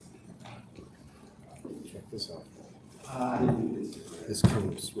This this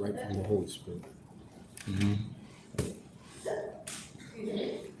comes right from the Holy Spirit.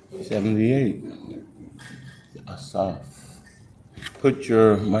 78. Asaf. Put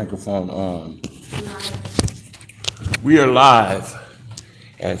your microphone on. We are live,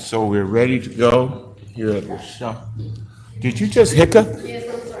 and so we're ready to go here at the shop. Did you just hiccup? Yes,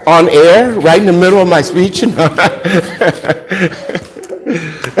 I'm sorry. On air, right in the middle of my speech?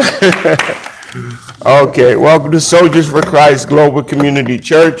 Okay, welcome to Soldiers for Christ Global Community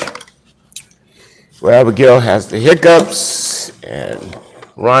Church, where Abigail has the hiccups, and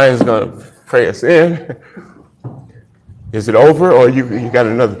Ryan's going to pray us in. Is it over, or you got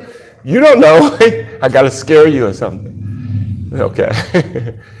another? You don't know. I got to scare you or something. Okay.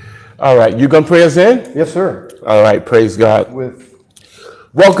 All right, you going to pray us in? Yes, sir. All right, praise God. With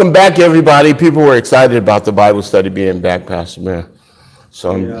Welcome back, everybody. People were excited about the Bible study being back, Pastor Mayor.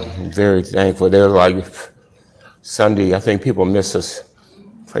 So I'm very thankful. They're like Sunday. I think people miss us.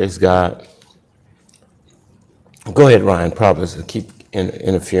 Praise God. Go ahead, Ryan. Probably keep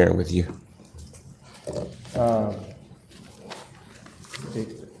interfering with you.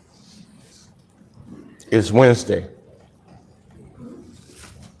 It's Wednesday.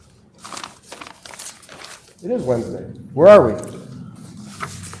 it is Wednesday. Where are we?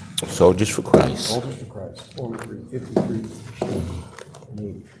 Soldiers for Christ. Soldiers for Christ. 43, 53, and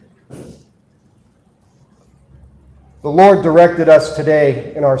 80. The Lord directed us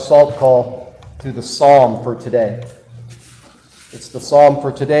today in our salt call to the psalm for today. It's the psalm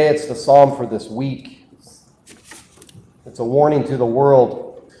for today. It's the psalm for this week. It's a warning to the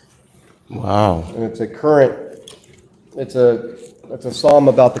world. Wow. And it's a psalm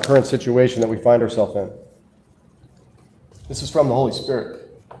about the current situation that we find ourselves in. This is from the Holy Spirit.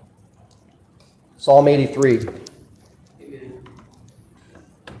 Psalm 83.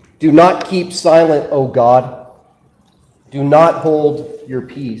 Do not keep silent, O God. Do not hold your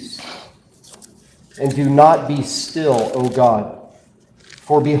peace. And do not be still, O God.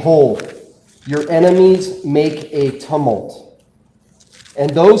 For behold, your enemies make a tumult, and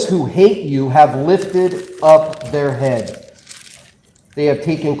those who hate you have lifted up their head. They have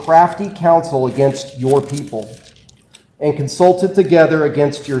taken crafty counsel against your people, and consulted together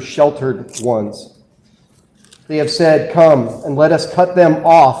against your sheltered ones. They have said, come, and let us cut them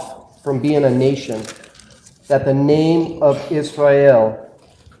off from being a nation, that the name of Israel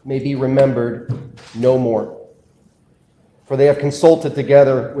may be remembered no more. For they have consulted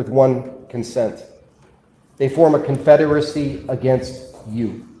together with one consent. They form a confederacy against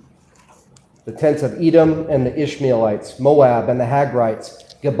you. The tents of Edom and the Ishmaelites, Moab and the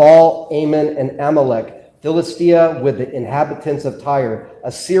Hagrites, Gebal, Ammon, and Amalek, Philistia with the inhabitants of Tyre.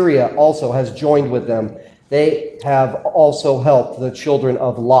 Assyria also has joined with them. They have also helped the children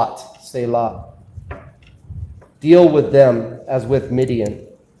of Lot, Selah. Deal with them as with Midian,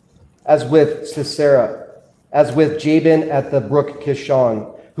 as with Sisera, as with Jabin at the brook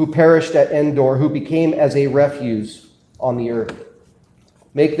Kishon, who perished at Endor, who became as a refuse on the earth.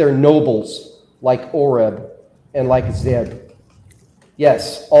 Make their nobles like Oreb and like Zeb.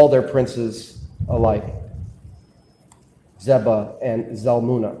 Yes, all their princes alike. Zebah and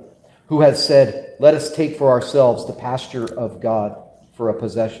Zalmunna, who has said, let us take for ourselves the pasture of God for a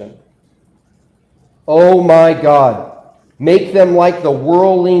possession. O my God, make them like the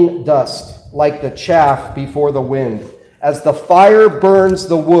whirling dust, like the chaff before the wind, as the fire burns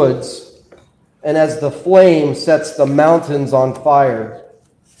the woods, and as the flame sets the mountains on fire.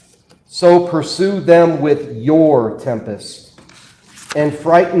 So pursue them with your tempest, and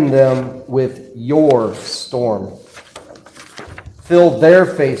frighten them with your storm. Fill their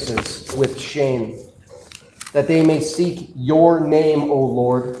faces with shame, that they may seek your name, O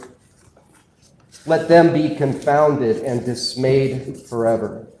Lord. Let them be confounded and dismayed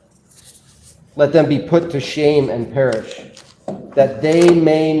forever. Let them be put to shame and perish, that they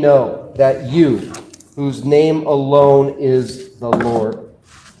may know that you, whose name alone is the Lord,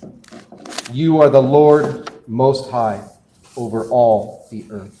 you are the Lord most high over all the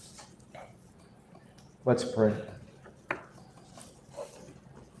earth. Let's pray.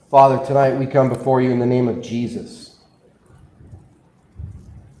 Father, tonight we come before you in the name of Jesus.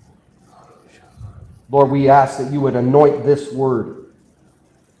 Lord, we ask that you would anoint this word.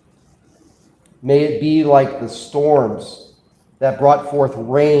 May it be like the storms that brought forth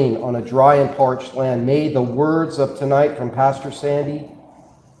rain on a dry and parched land. May the words of tonight from Pastor Sandy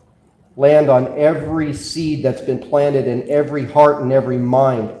land on every seed that's been planted in every heart and every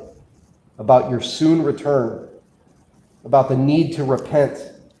mind about your soon return, about the need to repent,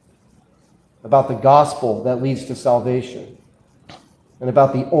 about the gospel that leads to salvation. and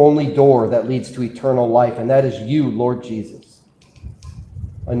about the only door that leads to eternal life, and that is you, Lord Jesus.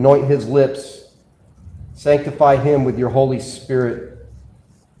 Anoint his lips. Sanctify him with your Holy Spirit.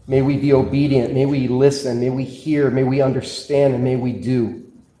 May we be obedient. May we listen. May we hear. May we understand. And may we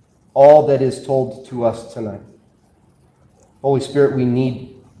do all that is told to us tonight. Holy Spirit, we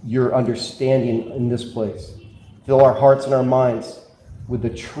need your understanding in this place. Fill our hearts and our minds with the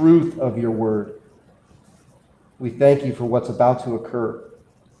truth of your word. We thank you for what's about to occur.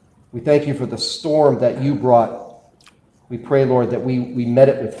 We thank you for the storm that you brought. We pray, Lord, that we met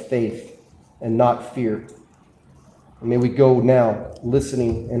it with faith and not fear. And may we go now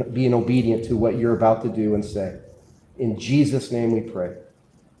listening and being obedient to what you're about to do and say. In Jesus' name we pray.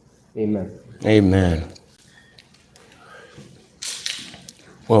 Amen. Amen.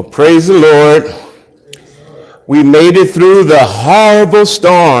 Well, praise the Lord. We made it through the horrible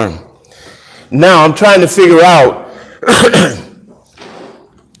storm. Now I'm trying to figure out,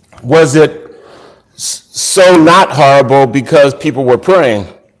 was it so not horrible because people were praying?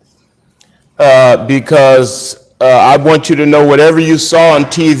 Because I want you to know whatever you saw on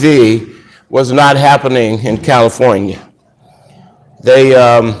TV was not happening in California. They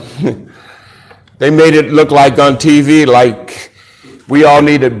they made it look like on TV like we all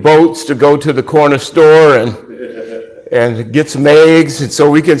needed boats to go to the corner store and get some eggs, and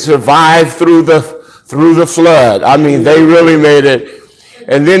so we can survive through the flood. I mean, they really made it.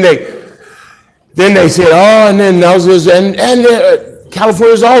 And then they said, oh, and then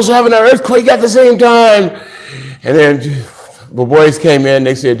California's also having an earthquake at the same time. And then the boys came in.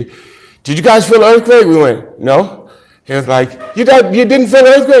 They said, did you guys feel an earthquake? We went, no. He was like, you didn't feel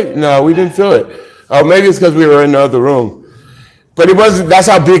an earthquake? No, we didn't feel it. Oh, maybe it's because we were in the other room. But it wasn't. That's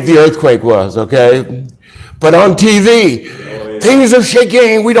how big the earthquake was, okay? But on TV, things are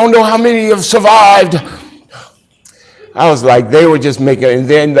shaking. We don't know how many have survived. I was like, they were just making, and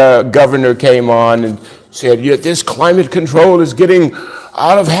then the governor came on and said, yeah, this climate control is getting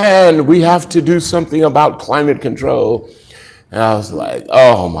out of hand. We have to do something about climate control. And I was like,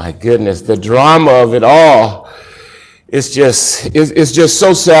 oh my goodness, the drama of it all. It's just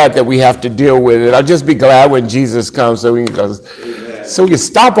so sad that we have to deal with it. I'll just be glad when Jesus comes so we can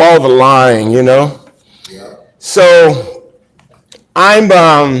stop all the lying, you know? So I'm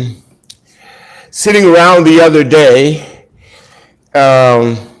sitting around the other day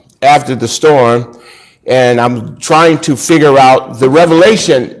after the storm, and I'm trying to figure out the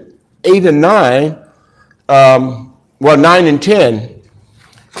Revelation 8 and 9, 9 and 10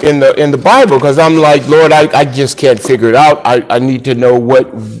 in the Bible, because I'm like, Lord, I just can't figure it out. I need to know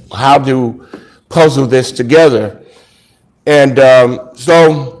how to puzzle this together. And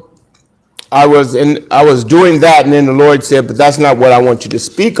so I was doing that, and then the Lord said, but that's not what I want you to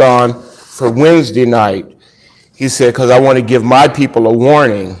speak on for Wednesday night. He said, because I want to give my people a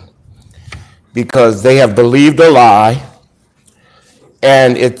warning, because they have believed a lie,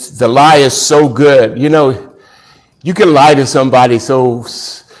 and the lie is so good. You know, you can lie to somebody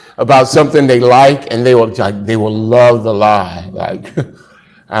about something they like, and they will love the lie. Like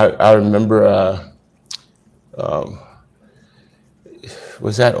I remember.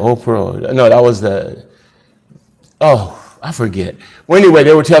 Was that Oprah? No, that was I forget. Well, anyway,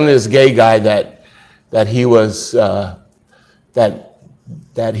 they were telling this gay guy that he was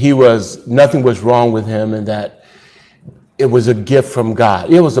nothing was wrong with him, and that it was a gift from God.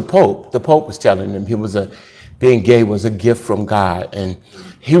 It was the Pope. The Pope was telling him being gay was a gift from God, and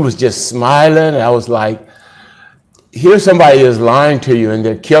he was just smiling. And I was like, here's somebody is lying to you, and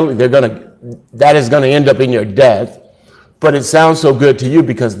that is gonna end up in your death. But it sounds so good to you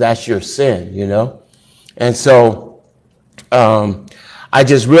because that's your sin, you know? And so I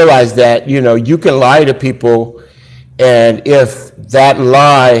just realized that, you know, you can lie to people, and if that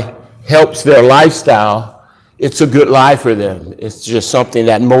lie helps their lifestyle, it's a good lie for them. It's just something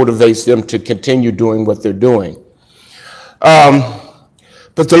that motivates them to continue doing what they're doing.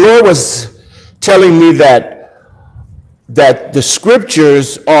 But the Lord was telling me that the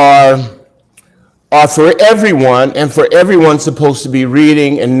scriptures are for everyone, and for everyone supposed to be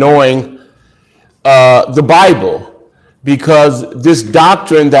reading and knowing the Bible, because this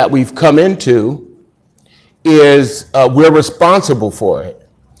doctrine that we've come into is we're responsible for it.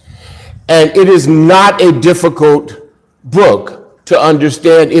 And it is not a difficult book to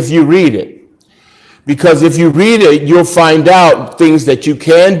understand if you read it. Because if you read it, you'll find out things that you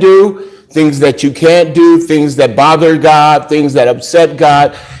can do, things that you can't do, things that bother God, things that upset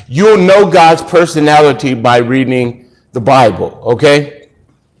God. You'll know God's personality by reading the Bible, okay?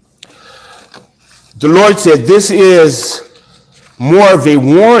 The Lord said this is more of a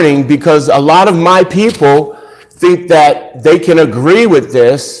warning, because a lot of my people think that they can agree with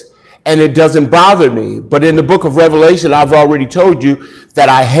this and it doesn't bother me. But in the book of Revelation, I've already told you that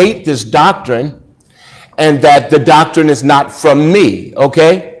I hate this doctrine and that the doctrine is not from me,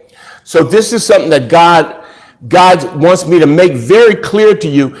 okay? So this is something that God wants me to make very clear to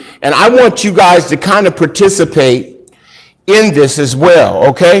you, and I want you guys to kind of participate in this as well,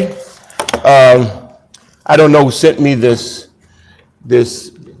 okay? I don't know who sent me this,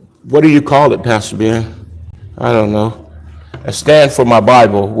 what do you call it, Pastor Ben? I don't know. A stand for my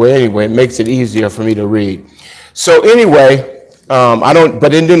Bible. Well, anyway, it makes it easier for me to read. So anyway,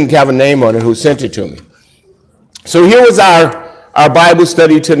 but it didn't have a name on it who sent it to me. So here was our Bible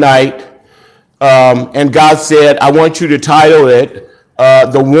study tonight. And God said, I want you to title it,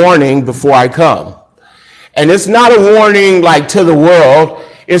 The Warning Before I Come. And it's not a warning like to the world.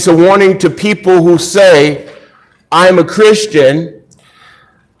 It's a warning to people who say, I'm a Christian,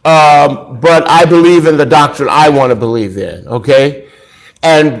 but I believe in the doctrine I want to believe in, okay?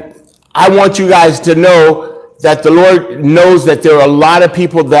 And I want you guys to know that the Lord knows that there are a lot of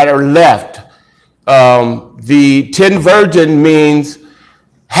people that are left. The 10 virgin means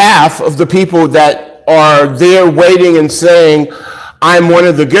half of the people that are there waiting and saying, I'm one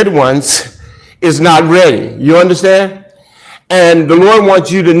of the good ones, is not ready. You understand? And the Lord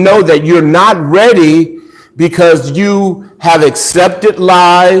wants you to know that you're not ready because you have accepted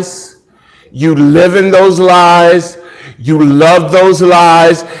lies, you live in those lies, you love those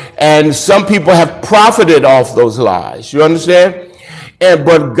lies, and some people have profited off those lies. You understand?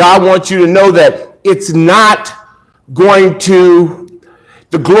 But God wants you to know that it's not going to,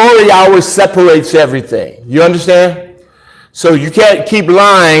 the glory hour separates everything. You understand? So you can't keep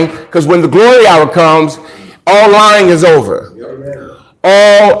lying, because when the glory hour comes, all lying is over.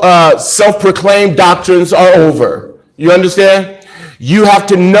 All self-proclaimed doctrines are over. You understand? You have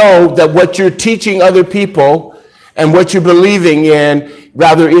to know that what you're teaching other people and what you're believing in,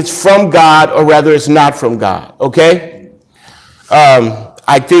 rather it's from God or rather it's not from God. Okay?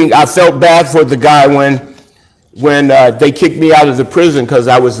 I think I felt bad for the guy when they kicked me out of the prison because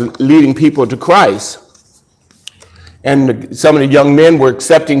I was leading people to Christ. And some of the young men were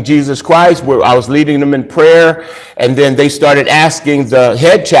accepting Jesus Christ, where I was leading them in prayer, and then they started asking the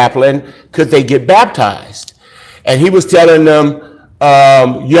head chaplain, could they get baptized? And he was telling them,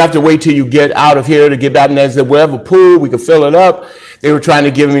 you have to wait till you get out of here to get baptized. They said, we have a pool, we can fill it up. They were trying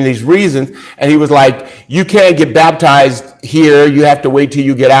to give me these reasons, and he was like, you can't get baptized here, you have to wait till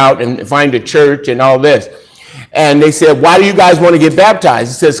you get out and find a church and all this. And they said, why do you guys want to get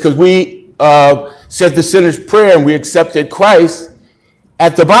baptized? He says, because we said the sinner's prayer and we accepted Christ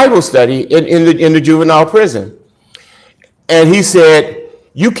at the Bible study in the juvenile prison. And he said,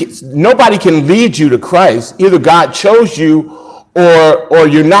 nobody can lead you to Christ. Either God chose you or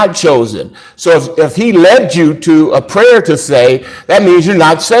you're not chosen. So if he led you to a prayer to say, that means you're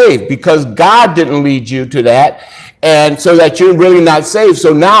not saved, because God didn't lead you to that, and so that you're really not saved.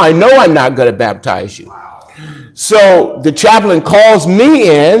 So now I know I'm not going to baptize you. So the chaplain calls me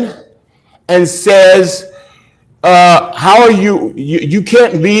in and says, how are you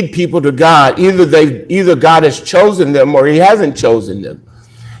can't lead people to God. Either God has chosen them or he hasn't chosen them.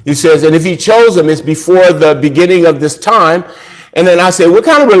 He says, and if he chose them, it's before the beginning of this time. And then I said, what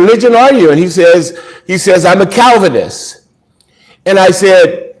kind of religion are you? And he says, I'm a Calvinist. And I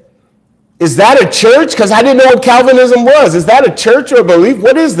said, is that a church? Because I didn't know what Calvinism was. Is that a church or a belief?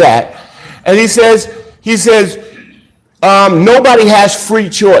 What is that? And he says, nobody has free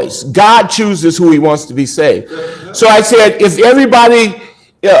choice. God chooses who he wants to be saved. So I said, if everybody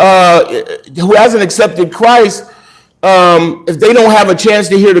who hasn't accepted Christ, if they don't have a chance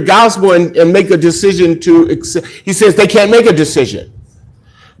to hear the gospel and make a decision to accept, he says they can't make a decision.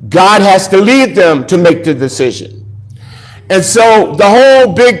 God has to lead them to make the decision. And so the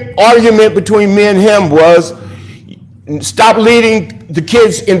whole big argument between me and him was, stop leading the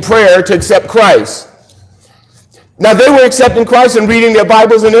kids in prayer to accept Christ. Now, they were accepting Christ and reading their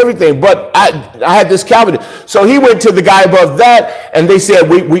Bibles and everything, but I had this Calvinist. So he went to the guy above that, and they said,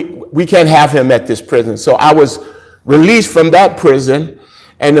 we can't have him at this prison. So I was released from that prison,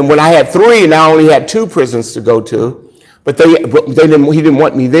 and then when I had 3, and I only had 2 prisons to go to, but he didn't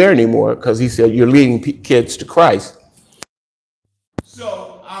want me there anymore, because he said, you're leading kids to Christ.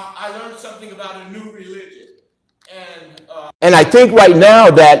 So I learned something about a new religion. And I think right now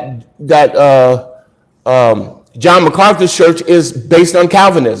that John MacArthur's church is based on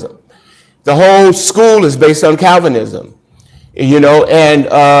Calvinism. The whole school is based on Calvinism. You know,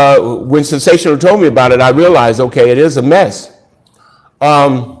 and when Sensational told me about it, I realized, okay, it is a mess.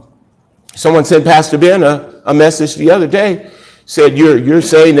 Someone sent Pastor Ben a message the other day, said, you're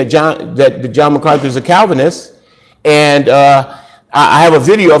saying that John MacArthur's a Calvinist, And I have a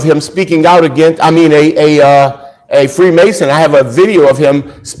video of him speaking out against, a Freemason. I have a video of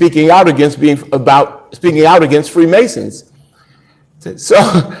him speaking out against Freemasons.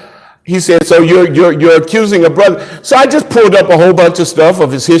 So he said, so you're accusing a brother. So I just pulled up a whole bunch of stuff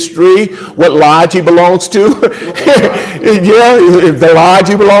of his history, what lodge he belongs to. Yeah, the lodge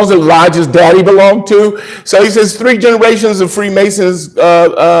he belongs to, the lodge his daddy belonged to. So he says 3 generations of Freemasons,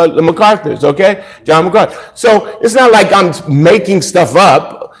 the MacArthurs, okay? John MacArthur. So it's not like I'm making stuff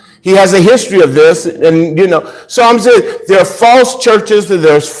up. He has a history of this, and so I'm saying there are false churches,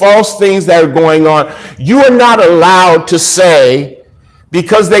 there's false things that are going on. You are not allowed to say,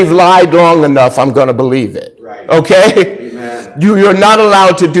 because they've lied long enough, I'm going to believe it. Right. Okay? Amen. You're not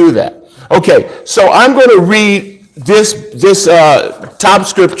allowed to do that. Okay, so I'm going to read this top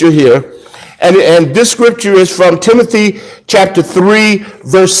scripture here. And this scripture is from Timothy chapter 3,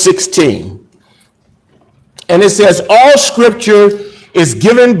 verse 16. And it says, all scripture is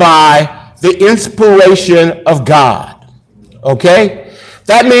given by the inspiration of God. Okay?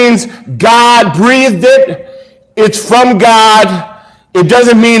 That means God breathed it. It's from God. It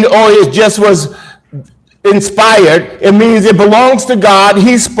doesn't mean, it just was inspired. It means it belongs to God.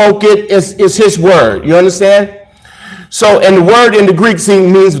 He spoke it. It's his word. You understand? So, and the word in the Greek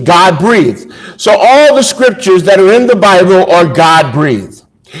means God breathed. So all the scriptures that are in the Bible are God breathed.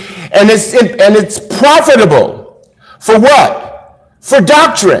 And it's profitable. For what? For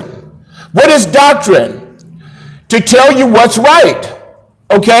doctrine. What is doctrine? To tell you what's right.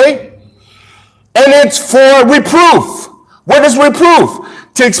 Okay? And it's for reproof. What is reproof?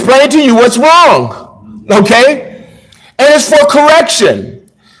 To explain to you what's wrong, okay? And it's for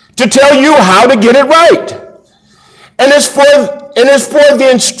correction, to tell you how to get it right. And it's for the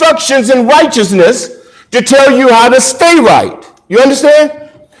instructions in righteousness to tell you how to stay right. You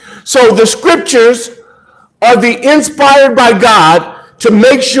understand? So the scriptures are inspired by God to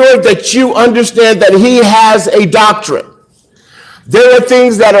make sure that you understand that he has a doctrine. There are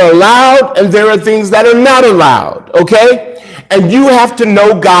things that are allowed and there are things that are not allowed, okay? And you have to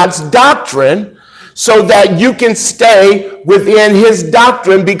know God's doctrine so that you can stay within his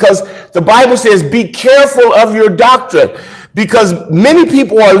doctrine, because the Bible says, be careful of your doctrine, because many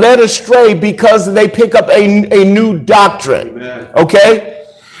people are led astray because they pick up a new doctrine. Amen. Okay?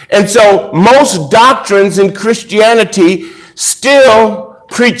 And so most doctrines in Christianity still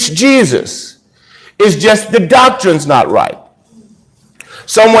preach Jesus. It's just the doctrine's not right.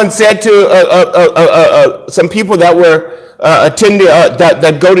 Someone said to some people that were attending,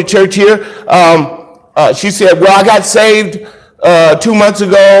 that go to church here, she said, well, I got saved 2 months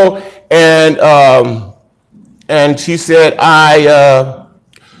ago, and she said,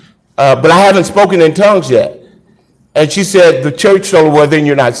 but I haven't spoken in tongues yet. And she said, the church told her, well, then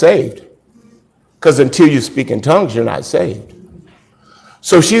you're not saved. Because until you speak in tongues, you're not saved.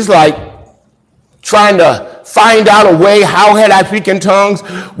 So she's like trying to find out a way, how can I speak in tongues?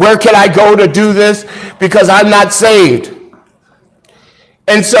 Where can I go to do this? Because I'm not saved.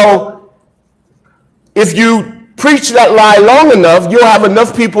 And so if you preach that lie long enough, you'll have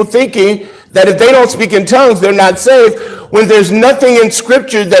enough people thinking that if they don't speak in tongues, they're not saved, when there's nothing in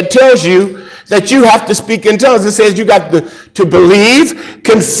Scripture that tells you that you have to speak in tongues. It says you got to believe,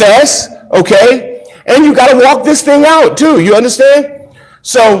 confess, okay? And you got to walk this thing out too, you understand?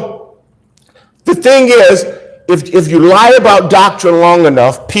 So the thing is, if you lie about doctrine long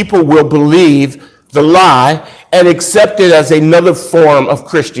enough, people will believe the lie and accept it as another form of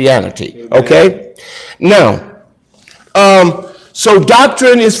Christianity, okay? Now, so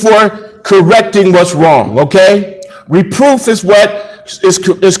doctrine is for correcting what's wrong, okay? Reproof is what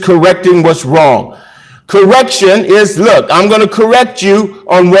is correcting what's wrong. Correction is, look, I'm going to correct you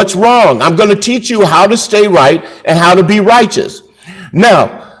on what's wrong. I'm going to teach you how to stay right and how to be righteous.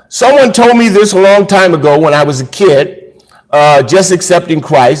 Now, someone told me this a long time ago when I was a kid, just accepting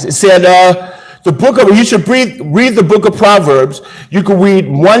Christ. It said, you should read the book of Proverbs. You can read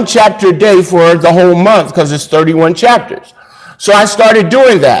 1 chapter a day for the whole month because it's 31 chapters. So I started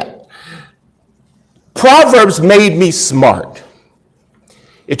doing that. Proverbs made me smart.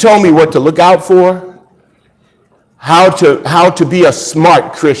 It told me what to look out for, how to be a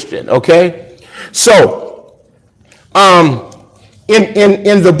smart Christian, okay? So,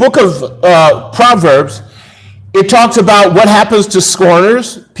 in the book of Proverbs, it talks about what happens to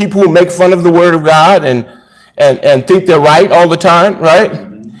scorners, people who make fun of the word of God and think they're right all the time, right?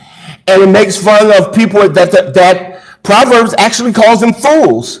 And it makes fun of people that Proverbs actually calls them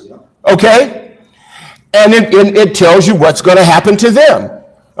fools, okay? And it tells you what's going to happen to them,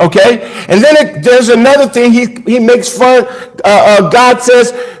 okay? And then there's another thing he makes fun. God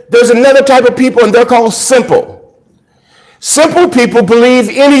says there's another type of people, and they're called simple. Simple people believe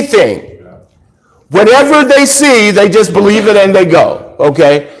anything. Whatever they see, they just believe it and they go,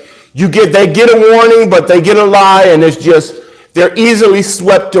 okay? They get a warning, but they get a lie, and they're easily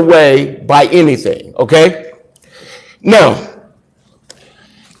swept away by anything, okay? Now,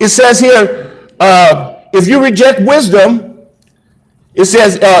 it says here, if you reject wisdom, it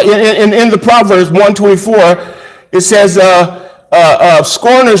says in the Proverbs 124, it says,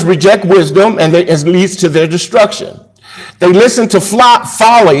 scorners reject wisdom, and it leads to their destruction. They listen to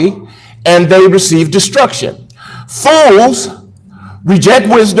folly, and they receive destruction. Fools reject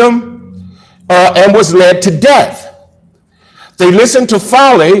wisdom and was led to death. They listen to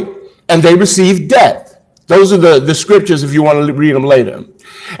folly, and they receive death. Those are the scriptures if you want to read them later.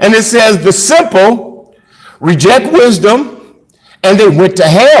 And it says the simple reject wisdom, and they went to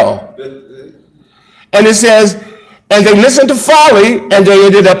hell. And it says, and they listened to folly, and they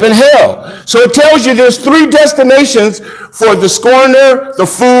ended up in hell. So it tells you there's 3 destinations for the scorner, the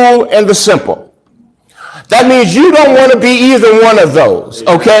fool, and the simple. That means you don't want to be either one of those,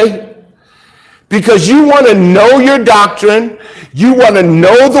 okay? Because you want to know your doctrine, you want to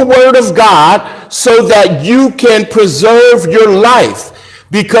know the Word of God so that you can preserve your life.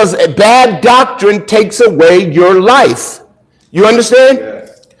 Because a bad doctrine takes away your life. You understand?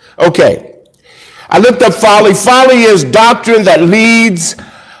 Yes. Okay. I looked up folly. Folly is doctrine that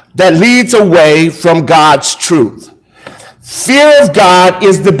leads away from God's truth. Fear of God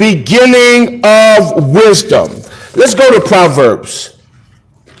is the beginning of wisdom. Let's go to Proverbs.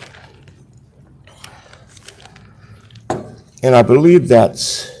 And I believe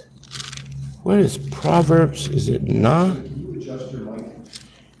where is Proverbs? Is it not?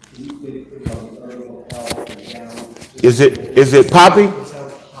 Is it Poppy?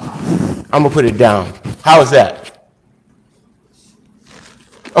 I'm gonna put it down. How is that?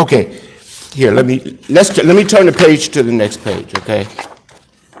 Okay, here, let me turn the page to the next page, okay?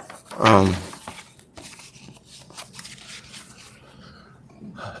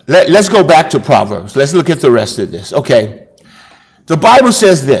 Let's go back to Proverbs. Let's look at the rest of this, okay? The Bible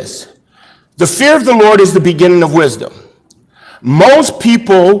says this: the fear of the Lord is the beginning of wisdom. Most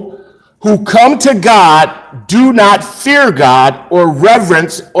people who come to God do not fear God or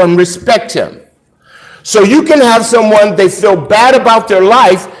reverence or respect him. So you can have someone, they feel bad about their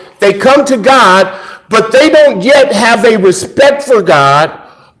life, they come to God, but they don't yet have a respect for God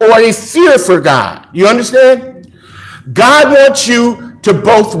or a fear for God. You understand? God wants you to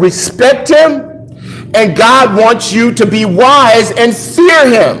both respect him, and God wants you to be wise and fear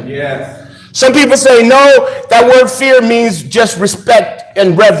him. Yes. Some people say, no, that word fear means just respect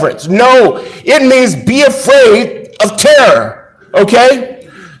and reverence. No, it means be afraid of terror, okay?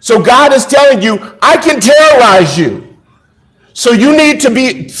 So God is telling you, I can terrorize you. So you need to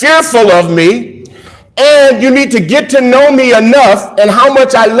be fearful of me, and you need to get to know me enough and how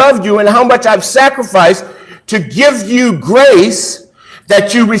much I love you and how much I've sacrificed to give you grace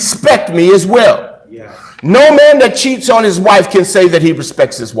that you respect me as well. Yeah. No man that cheats on his wife can say that he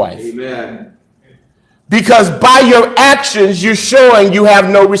respects his wife. Amen. Because by your actions, you're showing you have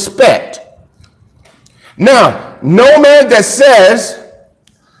no respect. Now, no man that says,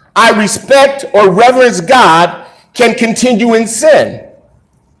 I respect or reverence God can continue in sin.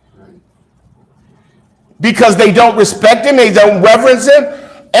 Because they don't respect him, they don't reverence him,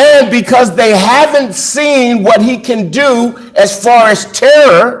 and because they haven't seen what he can do as far as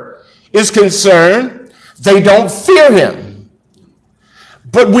terror is concerned, they don't fear him.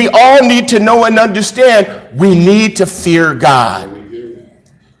 But we all need to know and understand we need to fear God.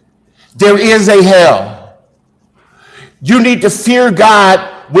 There is a hell. You need to fear God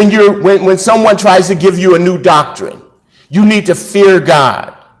when someone tries to give you a new doctrine. You need to fear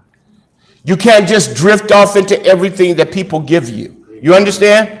God. You can't just drift off into everything that people give you. You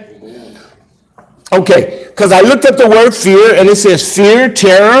understand? Okay, because I looked up the word fear, and it says fear,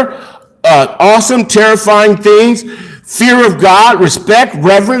 terror, awesome, terrifying things, fear of God, respect,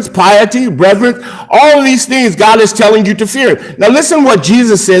 reverence, piety, reverence, all of these things God is telling you to fear. Now listen what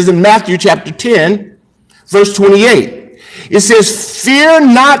Jesus says in Matthew chapter 10, verse 28. It says, fear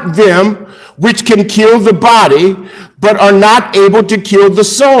not them which can kill the body, but are not able to kill the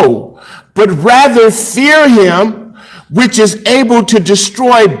soul, but rather fear him which is able to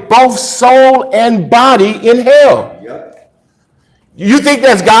destroy both soul and body in hell. Yep. You think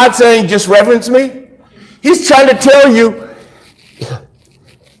that's God saying, just reverence me? He's trying to tell you,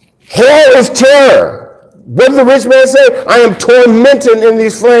 hell is terror. What did the rich man say? I am tormented in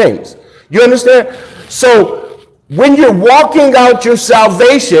these flames. You understand? So when you're walking out your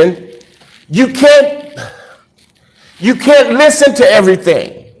salvation, you can't listen to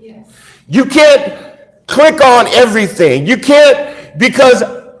everything. Yes. You can't click on everything. You can't, because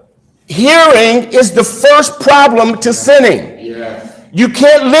hearing is the first problem to sinning. Yes. You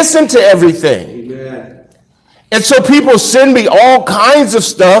can't listen to everything. Amen. And so people send me all kinds of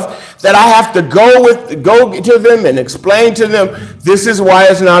stuff that I have to go to them and explain to them, this is why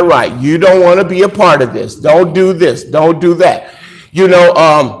it's not right. You don't want to be a part of this. Don't do this. Don't do that. You know,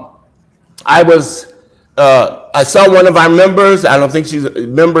 I saw one of our members. I don't think she's a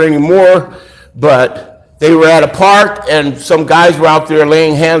member anymore, but they were at a park and some guys were out there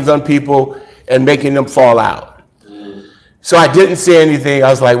laying hands on people and making them fall out. So I didn't say anything. I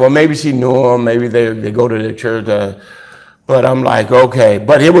was like, well, maybe she knew them. Maybe they go to the church. But I'm like, okay.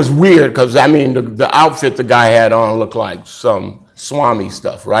 But it was weird because, I mean, the outfit the guy had on looked like some Swami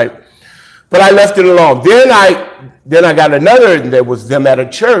stuff, right? But I left it alone. Then I got another, that was them at a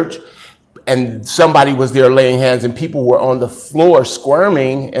church, and somebody was there laying hands, and people were on the floor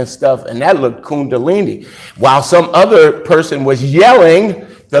squirming and stuff, and that looked kundalini. While some other person was yelling,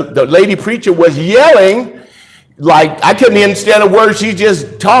 the lady preacher was yelling, like I couldn't understand a word. She's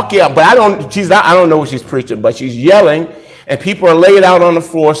just talking, but I don't know what she's preaching, but she's yelling, and people are laid out on the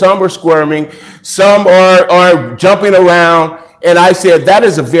floor. Some are squirming, some are jumping around. And I said, that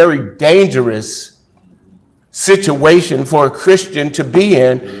is a very dangerous situation for a Christian to be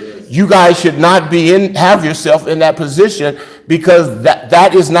in. You guys should not have yourself in that position, because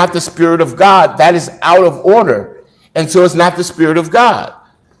that is not the Spirit of God. That is out of order. And so it's not the Spirit of God.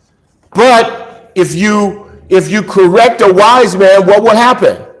 But if you correct a wise man, what will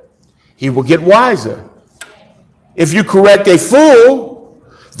happen? He will get wiser. If you correct a fool,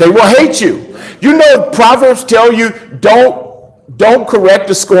 they will hate you. You know, Proverbs tell you, don't correct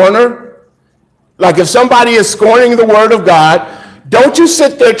a scorner. Like if somebody is scorning the word of God, don't you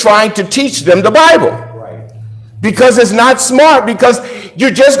sit there trying to teach them the Bible. Right. Because it's not smart, because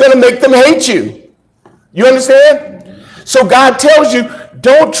you're just going to make them hate you. You understand? So God tells you,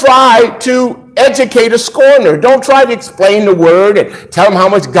 don't try to educate a scorner. Don't try to explain the word and tell him how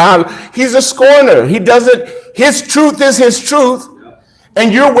much God, he's a scorner. His truth is his truth,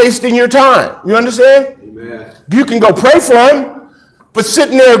 and you're wasting your time. You understand? Amen. You can go pray for him, but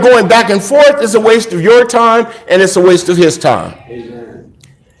sitting there going back and forth is a waste of your time, and it's a waste of his time. Amen.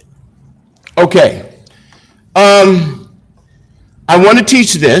 Okay. I want to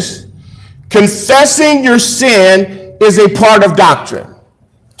teach this. Confessing your sin is a part of doctrine.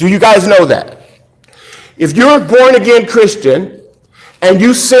 Do you guys know that? If you're a born-again Christian and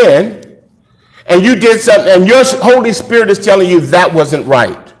you sin and you did something and your Holy Spirit is telling you that wasn't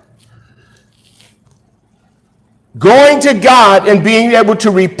right, going to God and being able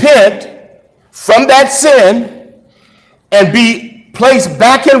to repent from that sin and be placed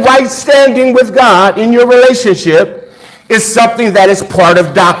back in right standing with God in your relationship is something that is part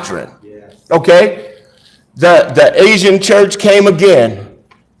of doctrine. Yes. Okay? The Asian church came again.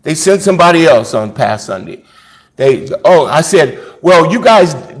 They sent somebody else on past Sunday. I said, well, you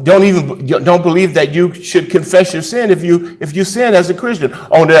guys don't believe that you should confess your sin if you sin as a Christian.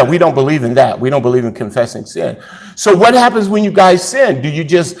 Oh no, we don't believe in that. We don't believe in confessing sin. So what happens when you guys sin? Do you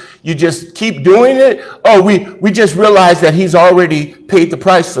just keep doing it? Oh, we just realized that he's already paid the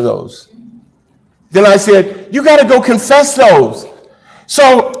price for those. Then I said, you got to go confess those.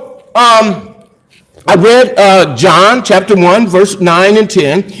 So I read John chapter 1, verse 9 and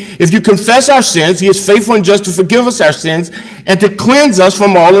 10. If you confess our sins, he is faithful and just to forgive us our sins and to cleanse us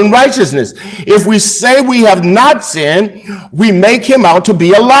from all unrighteousness. If we say we have not sinned, we make him out to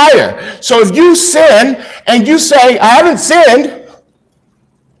be a liar. So if you sin and you say, I haven't sinned,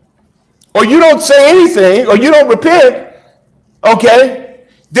 or you don't say anything, or you don't repent, okay,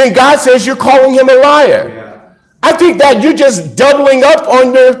 then God says you're calling him a liar. Yeah. I think that you're just doubling up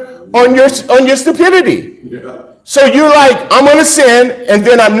on your stupidity. Yeah. So you're like, I'm going to sin, and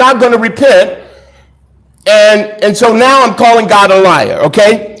then I'm not going to repent, and so now I'm calling God a liar,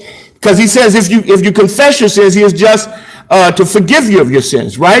 okay? Because he says if you confess your sins, he is just to forgive you of your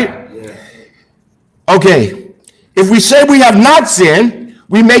sins, right? Yeah. Okay. If we say we have not sinned,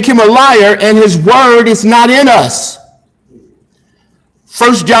 we make him a liar, and his word is not in us.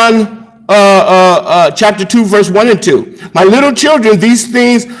 1 John chapter 2, verse 1 and 2. My little children, these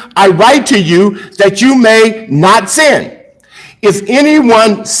things I write to you that you may not sin. If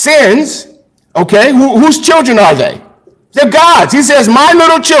anyone sins, okay, whose children are they? They're God's. He says, my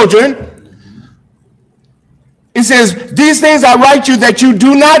little children, he says, these things I write you that you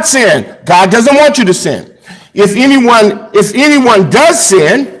do not sin. God doesn't want you to sin. If anyone does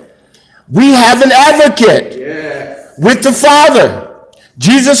sin, we have an advocate with the Father,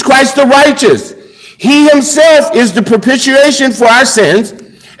 Jesus Christ the righteous. He himself is the propitiation for our sins,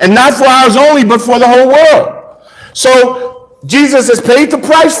 And not for ours only, but for the whole world. So Jesus has paid the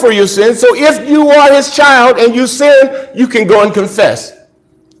price for your sins. So if you are his child and you sin, you can go and confess.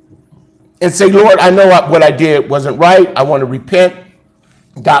 And say, Lord, I know what I did wasn't right. I want to repent.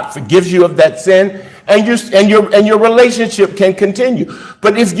 God forgives you of that sin. And your relationship can continue.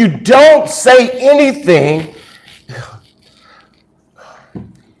 But if you don't say anything,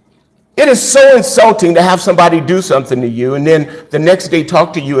 it is so insulting to have somebody do something to you and then the next day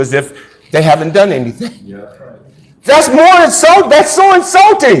talk to you as if they haven't done anything. Yeah, right. That's more insult. That's so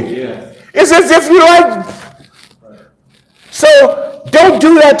insulting. Yeah. It's as if you're like. So don't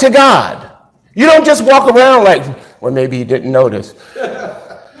do that to God. You don't just walk around like, well, maybe he didn't notice.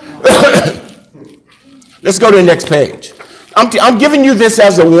 Let's go to the next page. I'm giving you this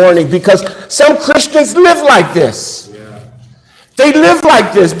as a warning because some Christians live like this. Yeah. They live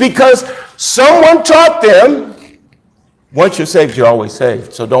like this because someone taught them, once you're saved, you're always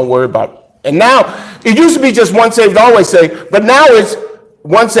saved. So don't worry about it. And now, it used to be just once saved, always saved. But now it's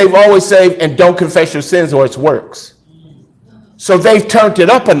once saved, always saved, and don't confess your sins or it's works. So they've turned it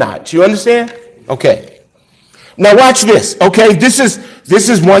up a notch. You understand? Okay. Now watch this. Okay, this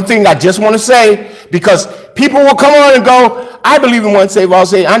is one thing I just want to say because people will come on and go, I believe in once saved, all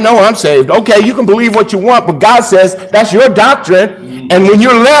saved. I know I'm saved. Okay, you can believe what you want, but God says that's your doctrine. And when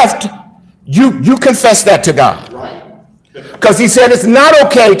you're left, you confess that to God. Right. Because he said it's not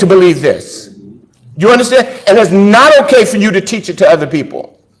okay to believe this. You understand? And it's not okay for you to teach it to other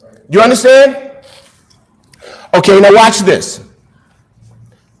people. You understand? Okay, now watch this.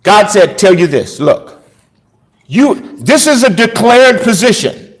 God said, tell you this, look, this is a declared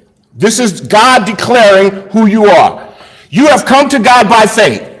position. This is God declaring who you are. You have come to God by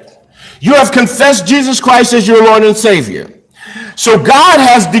faith. You have confessed Jesus Christ as your Lord and Savior. So God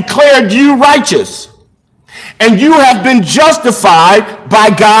has declared you righteous, and you have been justified by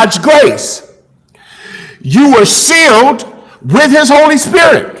God's grace. You were sealed with his Holy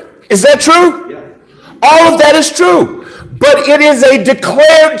Spirit. Is that true? Yeah. All of that is true. But it is a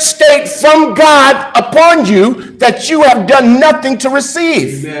declared state from God upon you that you have done nothing to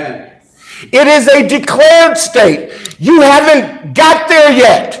receive. Amen. It is a declared state. You haven't got there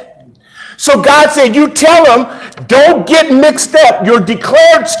yet. So God said, you tell them, don't get mixed up your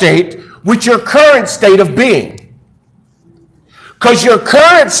declared state with your current state of being. Because your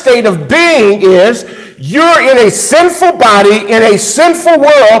current state of being is you're in a sinful body, in a sinful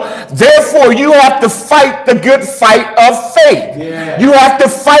world, therefore you have to fight the good fight of faith. Yeah. You have to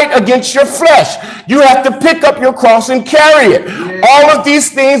fight against your flesh. You have to pick up your cross and carry it. Yeah. All of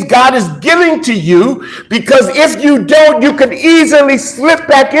these things God is giving to you because if you don't, you could easily slip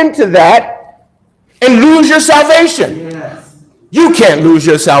back into that and lose your salvation. Yes. You can't lose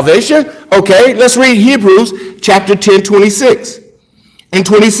your salvation. Okay, let's read Hebrews chapter 10, 26 and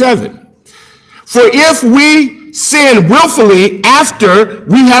 27. For if we sin willfully after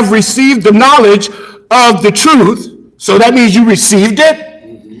we have received the knowledge of the truth, so that means you received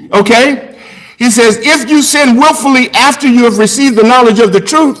it, okay? He says, if you sin willfully after you have received the knowledge of the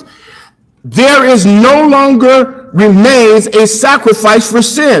truth, there is no longer remains a sacrifice for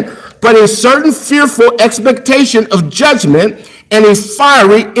sin, but a certain fearful expectation of judgment and a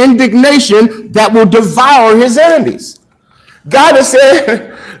fiery indignation that will devour his enemies. God has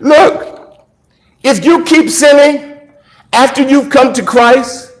said, look, if you keep sinning after you've come to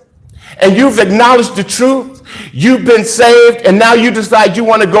Christ and you've acknowledged the truth, you've been saved, and now you decide you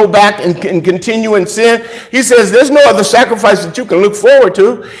want to go back and continue in sin, he says there's no other sacrifice that you can look forward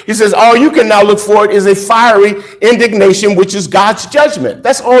to. He says all you can now look forward is a fiery indignation, which is God's judgment.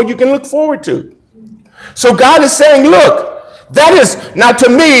 That's all you can look forward to. So God is saying, look, that is, now to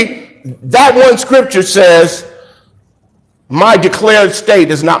me, that one scripture says, my declared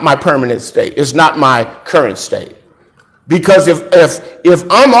state is not my permanent state. It's not my current state. Because if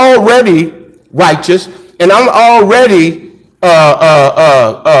I'm already righteous and I'm already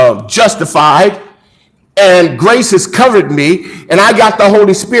justified and grace has covered me and I got the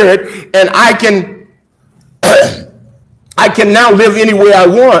Holy Spirit and I can now live any way I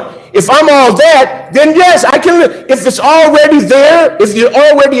want. If I'm all that, then yes, I can live. If it's already there, if you're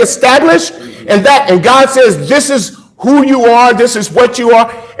already established and God says this is who you are, this is what you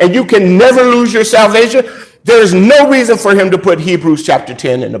are, and you can never lose your salvation, there is no reason for him to put Hebrews chapter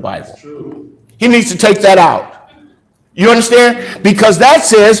 10 in the Bible. He needs to take that out. You understand? Because that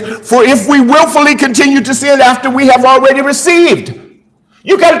says, for if we willfully continue to sin after we have already received,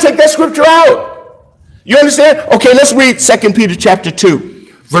 you got to take that scripture out. You understand? Okay, let's read 2 Peter chapter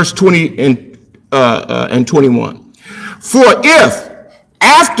 2, verse 20 and 21. For if,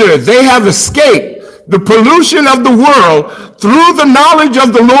 after they have escaped the pollution of the world through the knowledge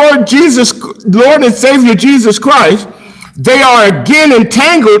of the Lord and Savior Jesus Christ, they are again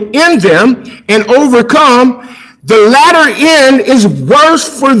entangled in them and overcome. The latter end is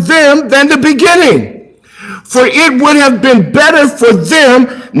worse for them than the beginning. For it would have been better for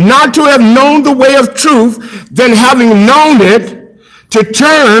them not to have known the way of truth than having known it to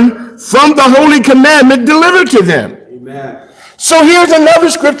turn from the holy commandment delivered to them. Amen. So here's another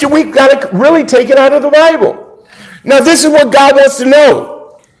scripture we've got to really take it out of the Bible. Now this is what God wants to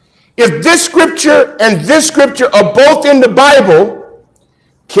know. If this scripture and this scripture are both in the Bible,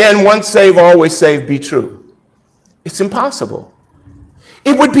 can once saved, always saved be true? It's impossible.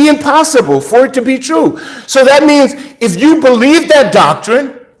 It would be impossible for it to be true. So that means if you believe that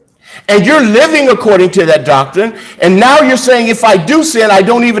doctrine and you're living according to that doctrine, and now you're saying if I do sin, I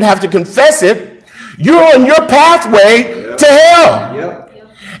don't even have to confess it, you're on your pathway to hell. Yep.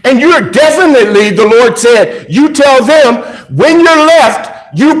 And you're definitely, the Lord said, you tell them when you're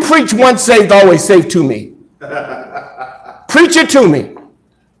left, you preach once saved, always saved to me. Preach it to me.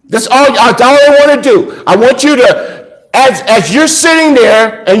 That's all I want to do. I want you to, as you're sitting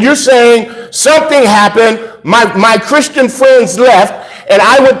there and you're saying something happened, my Christian friends left, and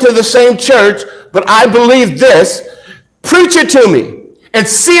I went to the same church, but I believe this, preach it to me and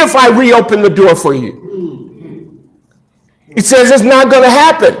see if I reopen the door for you. It says it's not going to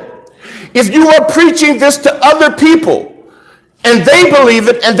happen. If you are preaching this to other people and they believe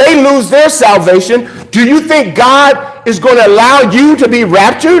it and they lose their salvation, do you think God is going to allow you to be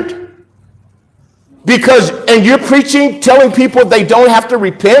raptured? And you're preaching, telling people they don't have to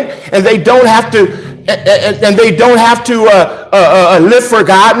repent and they don't have to live for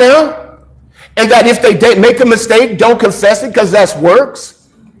God now, and that if they make a mistake, don't confess it because that's works.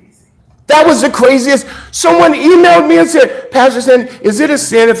 That was the craziest. Someone emailed me and said, Pastor Sin, is it a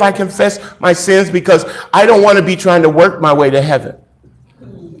sin if I confess my sins because I don't want to be trying to work my way to heaven?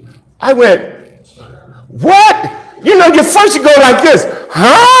 I went, what? You know, you first you go like this,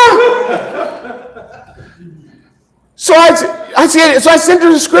 huh? So I sent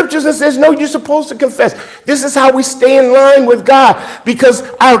her the scriptures and says, no, you're supposed to confess. This is how we stay in line with God, because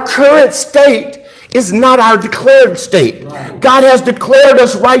our current state is not our declared state. Right. God has declared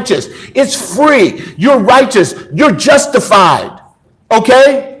us righteous. It's free. You're righteous. You're justified.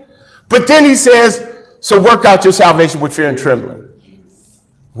 Okay? But then he says, so work out your salvation with fear and trembling.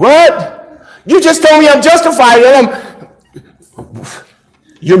 What? You just told me I'm justified. And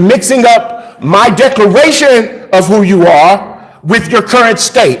you're mixing up my declaration of who you are with your current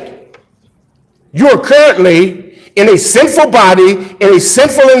state. You are currently in a sinful body, in a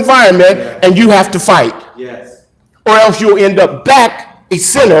sinful environment, and you have to fight. Yes. Or else you'll end up back a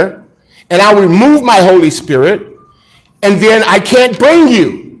sinner, and I'll remove my Holy Spirit, and then I can't bring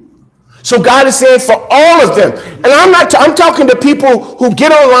you. So God is saying for all of them, and I'm talking to people who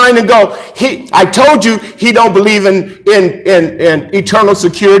get online and go, I told you he don't believe in eternal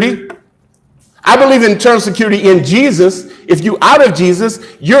security. I believe in eternal security in Jesus. If you out of Jesus,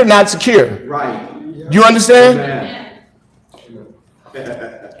 you're not secure. Right. You understand?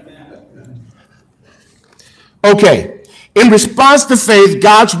 Okay. In response to faith,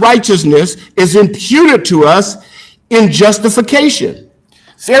 God's righteousness is imputed to us in justification.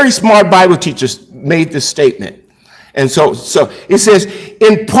 Very smart Bible teachers made this statement. And so it says,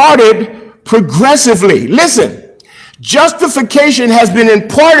 imparted progressively. Listen, justification has been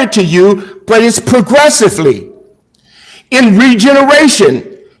imparted to you, but it's progressively. In regeneration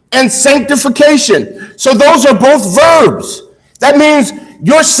and sanctification. So those are both verbs. That means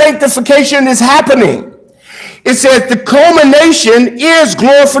your sanctification is happening. It says the culmination is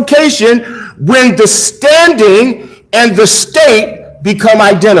glorification when the standing and the state become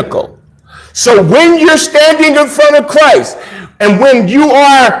identical. So when you're standing in front of Christ and when you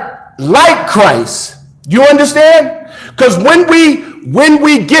are like Christ, you understand? Because when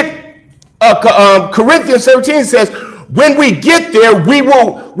we get Corinthians 13 says, when we get there, we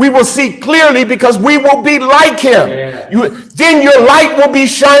will see clearly because we will be like him. Yeah. Then your light will be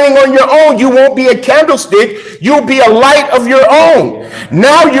shining on your own. You won't be a candlestick. You'll be a light of your own. Yeah.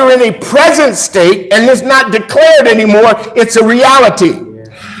 Now you're in a present state and it's not declared anymore. It's a reality. Yeah.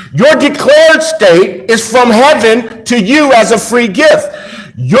 Your declared state is from heaven to you as a free gift.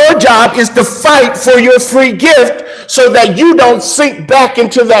 Your job is to fight for your free gift so that you don't sink back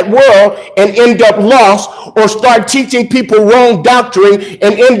into that world and end up lost or start teaching people wrong doctrine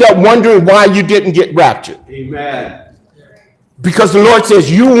and end up wondering why you didn't get raptured. Amen. Because the Lord says,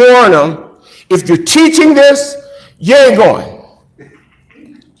 you warn them, if you're teaching this, you ain't going.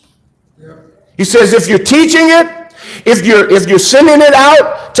 He says, if you're teaching it, if you're sending it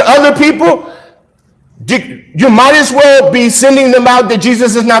out to other people, You might as well be sending them out that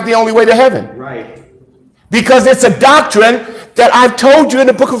Jesus is not the only way to heaven. Right. Because it's a doctrine that I've told you in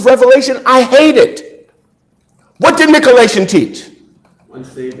the book of Revelation, I hate it. What did Nicolaitan teach?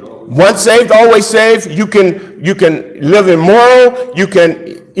 Once saved, always. Once saved, always saved. You can live immoral. You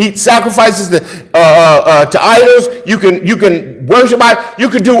can eat sacrifices to idols. You can worship idols. You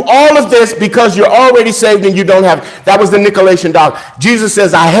can do all of this because you're already saved and you don't have it. That was the Nicolaitan doctrine. Jesus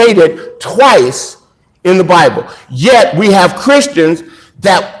says, I hate it twice in the Bible. Yet we have Christians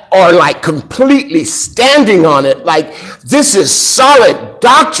that are like completely standing on it, like this is solid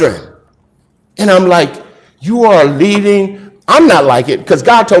doctrine. And I'm like, you are leading. I'm not like it because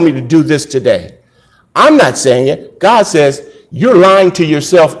God told me to do this today. I'm not saying it. God says, you're lying to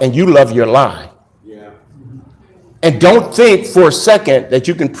yourself and you love your lie. Yeah. And don't think for a second that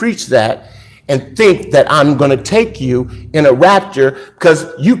you can preach that and think that I'm going to take you in a rapture,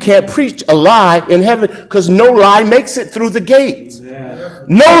 because you can't preach a lie in heaven, because no lie makes it through the gates. Amen.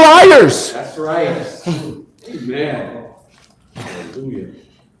 No liars. That's right. Amen. Hallelujah.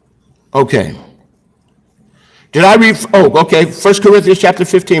 Okay. Did I read? Oh, okay. 1 Corinthians chapter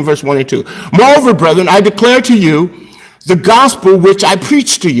 15, verse 1 and 2. Moreover, brethren, I declare to you the gospel which I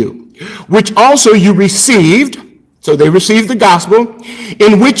preached to you, which also you received. So they received the gospel,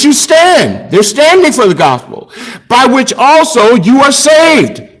 in which you stand. They're standing for the gospel, by which also you are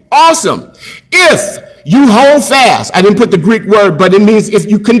saved. Awesome. If you hold fast. I didn't put the Greek word, but it means if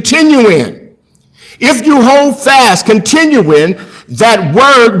you continue in. If you hold fast, continue in that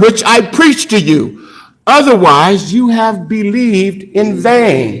word which I preached to you. Otherwise, you have believed in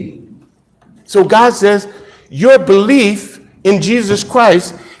vain. So God says, your belief in Jesus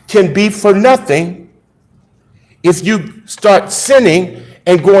Christ can be for nothing if you start sinning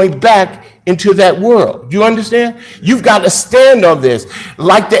and going back into that world. You understand? You've got to stand on this.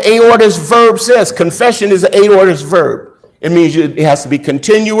 Like the aorist verb says, confession is an aorist verb. It means it has to be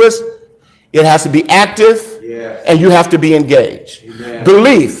continuous, it has to be active, Yes. and you have to be engaged. Amen.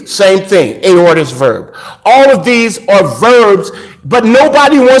 Belief, same thing, aorist verb. All of these are verbs, but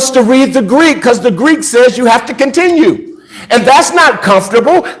nobody wants to read the Greek because the Greek says you have to continue. And that's not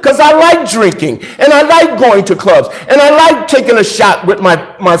comfortable because I like drinking and I like going to clubs and I like taking a shot with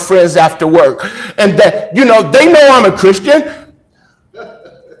my friends after work. And that, they know I'm a Christian.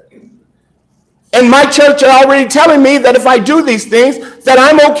 And my church are already telling me that if I do these things, that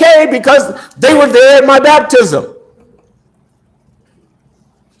I'm okay because they were there at my baptism.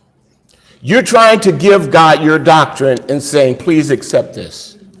 You're trying to give God your doctrine and saying, please accept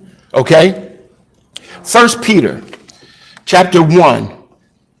this. Okay? 1 Peter chapter 1,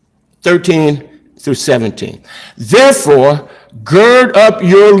 13 through 17. Therefore, gird up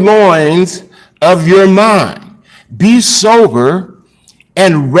your loins of your mind. Be sober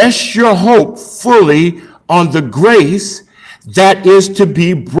and rest your hope fully on the grace that is to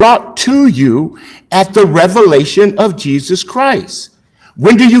be brought to you at the revelation of Jesus Christ.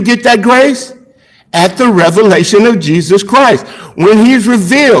 When do you get that grace? At the revelation of Jesus Christ. When he's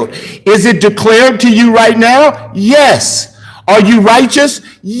revealed. Is it declared to you right now? Yes. Are you righteous?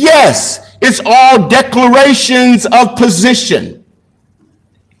 Yes. It's all declarations of position.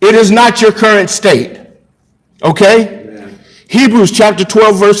 It is not your current state. Okay? Amen. Hebrews chapter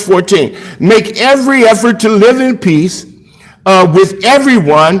 12, verse 14. Make every effort to live in peace with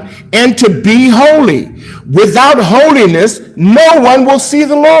everyone and to be holy. Without holiness, no one will see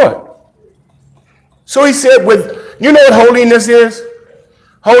the Lord. So he said, you know what holiness is?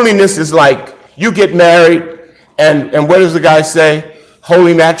 Holiness is like you get married, and what does the guy say?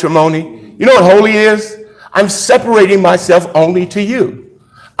 Holy matrimony. You know what holy is? I'm separating myself only to you.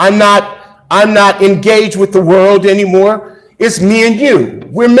 I'm not engaged with the world anymore. It's me and you.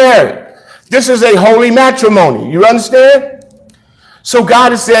 We're married. This is a holy matrimony. You understand? So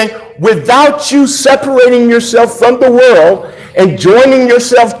God is saying, without you separating yourself from the world and joining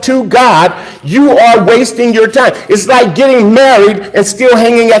yourself to God, you are wasting your time. It's like getting married and still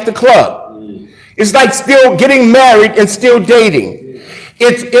hanging at the club. It's like still getting married and still dating.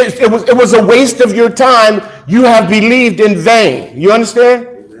 It was a waste of your time. You have believed in vain. You understand?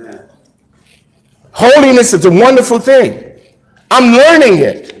 Amen. Holiness is a wonderful thing. I'm learning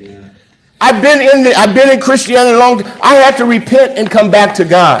it. I've been in Christianity long. I had to repent and come back to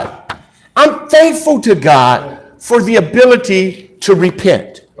God. I'm thankful to God for the ability to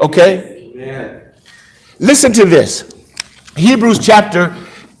repent. Okay? Amen. Listen to this. Hebrews chapter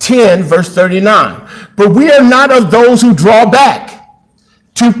 10, verse 39. But we are not of those who draw back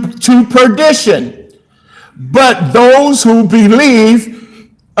to perdition, but those who believe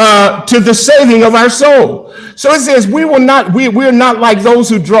to the saving of our soul. So it says we're not like those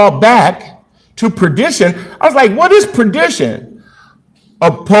who draw back to perdition. I was like, what is perdition?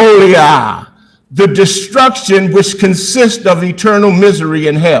 Apolia, the destruction which consists of eternal misery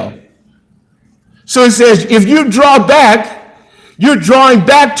in hell. So it says, if you draw back, you're drawing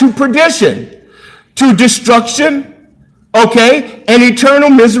back to perdition, to destruction, okay, and eternal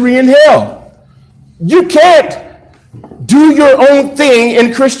misery in hell. You can't do your own thing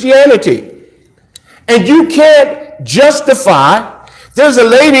in Christianity. And you can't justify. There's a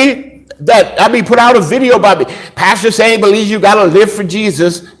lady that put out a video about me. Pastor saying believes you got to live for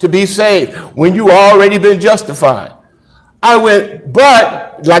Jesus to be saved when you already been justified. I went,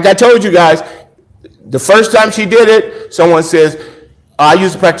 but like I told you guys, the first time she did it, someone says, I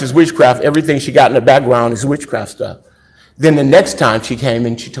used to practice witchcraft. Everything she got in the background is witchcraft stuff. Then the next time she came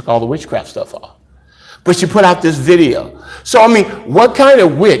and she took all the witchcraft stuff off. But she put out this video. So, I mean, what kind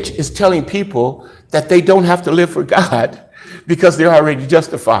of witch is telling people that they don't have to live for God because they're already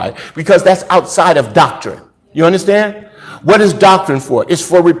justified? Because that's outside of doctrine. You understand? What is doctrine for? It's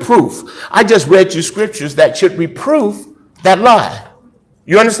for reproof. I just read you scriptures that should reproof that lie.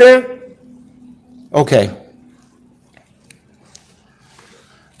 You understand? Okay.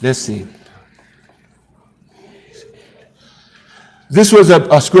 Let's see. This was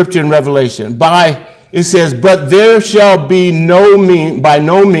a scripture in Revelation. It says, but there shall be by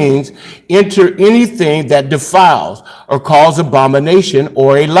no means enter anything that defiles or calls abomination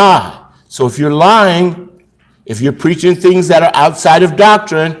or a lie. So if you're lying, if you're preaching things that are outside of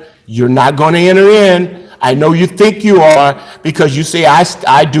doctrine, you're not going to enter in. I know you think you are because you say,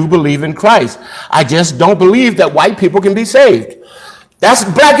 I do believe in Christ. I just don't believe that white people can be saved. That's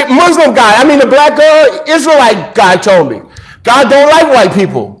black Muslim guy. The black Israelite guy told me, God don't like white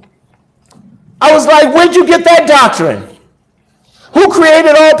people. I was like, where'd you get that doctrine? Who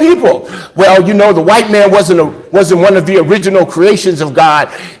created all people? Well, the white man wasn't one of the original creations of God.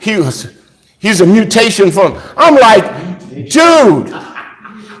 He's a mutation from. I'm like, dude,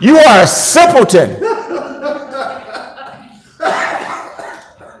 you are a simpleton.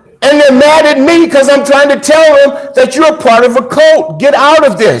 And they're mad at me because I'm trying to tell them that you're a part of a cult. Get out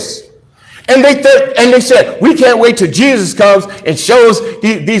of this. And they said, we can't wait till Jesus comes and shows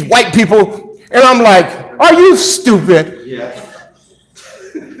these white people. And I'm like, are you stupid? Yeah.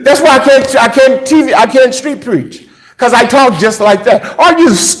 That's why I can't street preach. Because I talk just like that. Are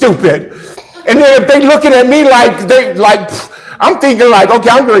you stupid? And then if they looking at me I'm thinking okay,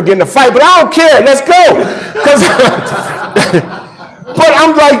 I'm going to get in a fight, but I don't care. Let's go. But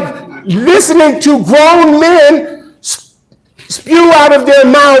I'm like listening to grown men spew out of their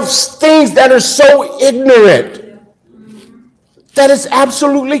mouths things that are so ignorant. That is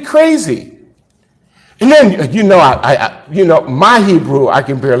absolutely crazy. And then, my Hebrew, I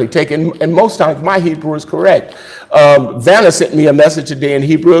can barely take it. And most times my Hebrew is correct. Vanna sent me a message today in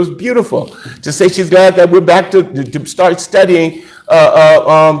Hebrew. It was beautiful to say she's glad that we're back to start studying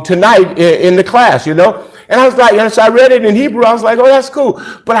tonight in the class, And I was like, so I read it in Hebrew. I was like, oh, that's cool.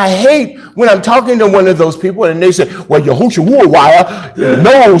 But I hate when I'm talking to one of those people and they say, well, Yahushua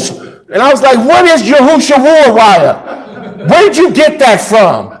knows. And I was like, what is Yahushua? Where did you get that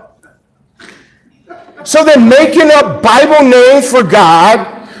from? So they're making up Bible names for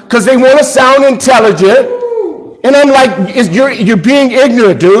God because they want to sound intelligent. And I'm like, you're being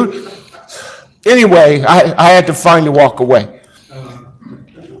ignorant, dude. Anyway, I had to finally walk away.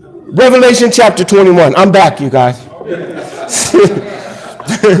 Revelation chapter 21. I'm back, you guys.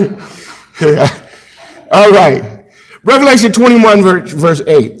 All right. Revelation 21, verse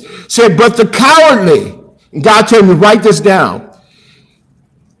 8. Said, but the cowardly, God told me, write this down.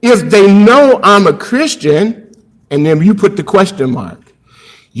 If they know I'm a Christian, and then you put the question mark,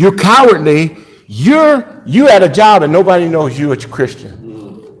 you're cowardly, you at a job and nobody knows you're a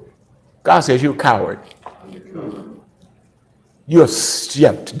Christian. God says you're a coward. You're a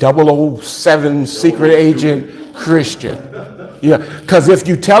 007 secret agent Christian. Yeah, because if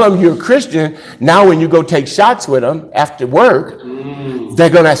you tell them you're a Christian, now when you go take shots with them after work,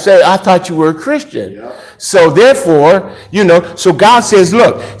 they're going to say, I thought you were a Christian. Yeah. So therefore, so God says,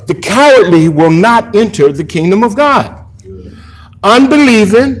 look, the cowardly will not enter the kingdom of God. Good.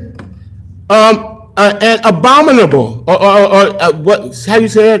 Unbelieving, and abominable, how you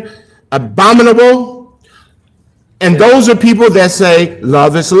say it? Abominable. And those are people that say,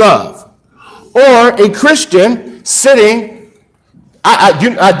 love is love. Or a Christian sitting,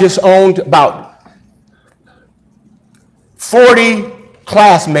 I disowned about 40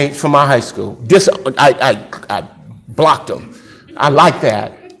 classmates from my high school. I blocked them. I like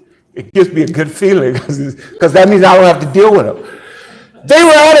that. It gives me a good feeling because that means I don't have to deal with them. They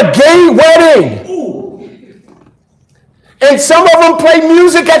were at a gay wedding. And some of them played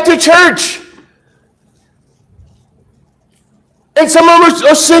music at the church. And some of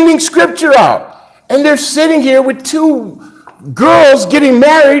them are sending scripture out. And they're sitting here with two girls getting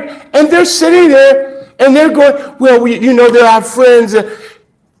married, and they're sitting there, and they're going, well, they're our friends.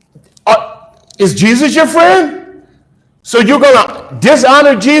 Is Jesus your friend? So you're going to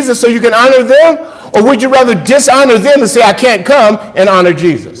dishonor Jesus so you can honor them? Or would you rather dishonor them and say, I can't come, and honor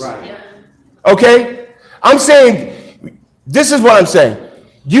Jesus? Right. Okay? I'm saying, this is what I'm saying.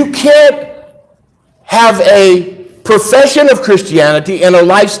 You can't have a profession of Christianity and a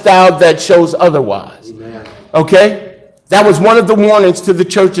lifestyle that shows otherwise. Amen. Okay? That was one of the warnings to the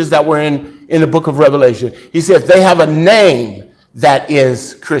churches that were in the book of Revelation. He said they have a name that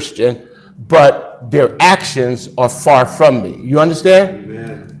is Christian, but their actions are far from me. You understand?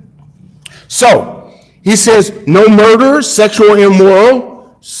 Amen. So, he says, no murder, sexual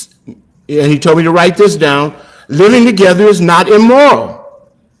immoral. And he told me to write this down. Living together is not immoral.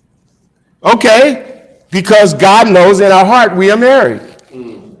 Okay? Because God knows in our heart we are married.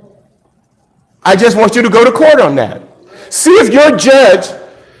 I just want you to go to court on that. See if your judge,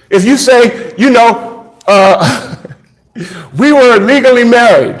 if you say, we were legally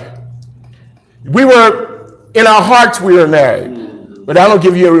married. We were, in our hearts we were married. But I don't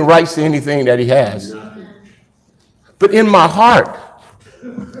give you any rights to anything that he has. But in my heart,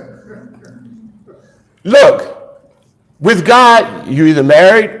 look, with God, you're either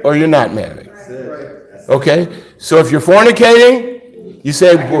married or you're not married. Okay? So if you're fornicating, you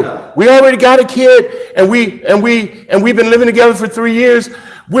say, well, we already got a kid and we've been living together for 3 years,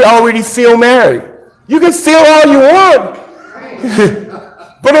 we already feel married. You can feel all you want.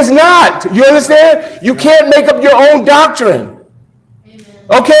 But it's not. You understand? You can't make up your own doctrine.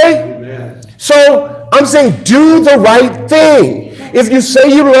 Okay? Amen. So I'm saying do the right thing. If you say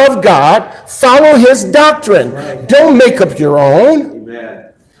you love God, follow his doctrine. Don't make up your own.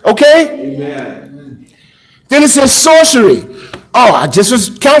 Amen. Okay? Amen. Then it says sorcery. Oh, I just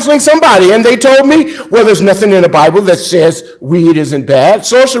was counseling somebody and they told me, well, there's nothing in the Bible that says weed isn't bad.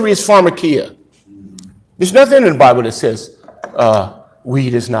 Sorcery is pharmakia. There's nothing in the Bible that says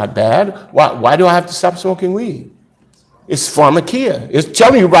weed is not bad. Why do I have to stop smoking weed? It's pharmakia. It's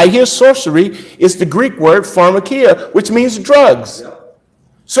telling you right here, sorcery is the Greek word pharmakia, which means drugs.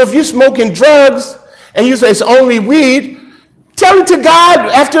 So if you're smoking drugs and you say it's only weed, tell it to God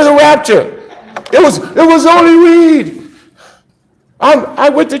after the rapture. It was only weed. I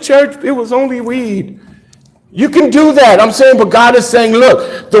went to church, it was only weed. You can do that. I'm saying, but God is saying,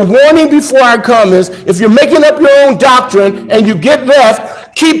 look, the warning before I come is if you're making up your own doctrine and you get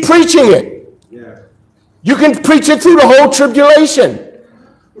left, keep preaching it. Yeah. You can preach it through the whole tribulation,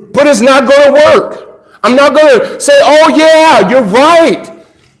 but it's not going to work. I'm not going to say, oh yeah, you're right.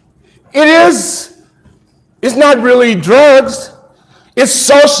 It is. It's not really drugs. It's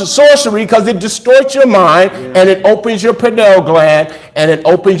sorcery because it distorts your mind and it opens your pineal gland and it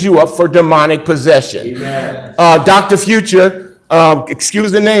opens you up for demonic possession. Amen. Dr. Future,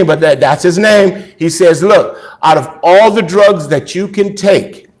 excuse the name, but that's his name. He says, look, out of all the drugs that you can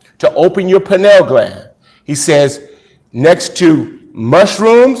take to open your pineal gland, he says, next to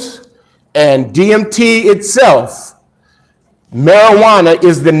mushrooms and DMT itself, marijuana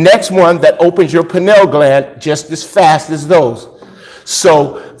is the next one that opens your pineal gland just as fast as those.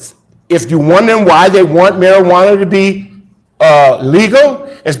 So if you're wondering why they want marijuana to be legal,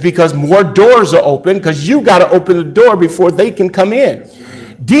 it's because more doors are open because you got to open the door before they can come in.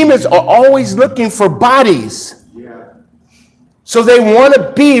 Demons are always looking for bodies. Yeah. So they want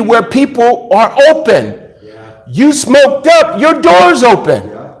to be where people are open. Yeah. You smoked up, your door's open.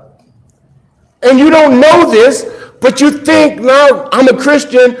 Yeah. And you don't know this, but you think, now I'm a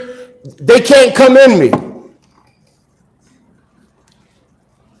Christian, they can't come in me.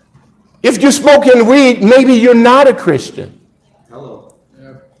 If you're smoking weed, maybe you're not a Christian. Hello.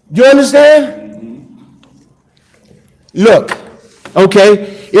 You understand? Look,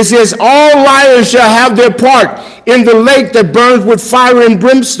 okay, it says, all liars shall have their part in the lake that burns with fire and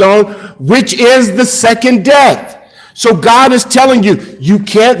brimstone, which is the second death. So God is telling you, you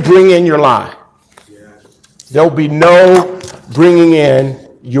can't bring in your lie. There'll be no bringing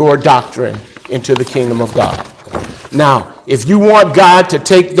in your doctrine into the kingdom of God. Now, if you want God to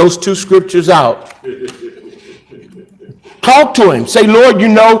take those two scriptures out, talk to him. Say, Lord,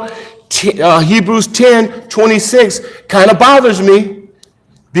 Hebrews 10:26 kind of bothers me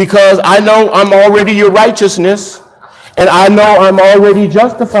because I know I'm already your righteousness and I know I'm already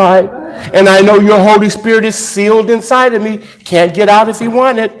justified and I know your Holy Spirit is sealed inside of me. Can't get out if you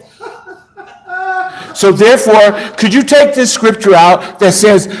want it. So therefore, could you take this scripture out that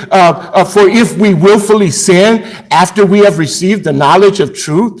says, for if we willfully sin after we have received the knowledge of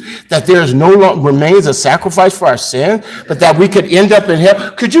truth, that there is no longer remains a sacrifice for our sin, but that we could end up in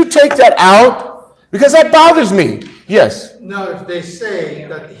hell? Could you take that out? Because that bothers me. Yes. Now, if they say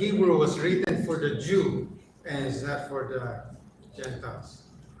that Hebrew was written for the Jew and it's not for the Gentiles.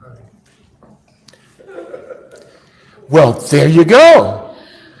 Well, there you go.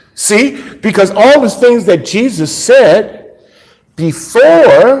 See, because all the things that Jesus said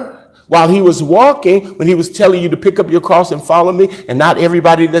before, while he was walking, when he was telling you to pick up your cross and follow me, and not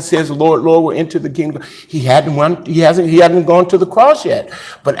everybody that says, Lord, Lord, will enter the kingdom. He hadn't gone to the cross yet.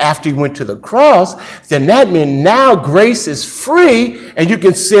 But after he went to the cross, then that meant now grace is free and you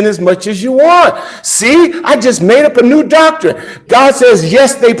can sin as much as you want. See, I just made up a new doctrine. God says,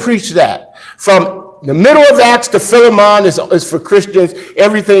 yes, they preach that. From the middle of Acts to Philemon is for Christians.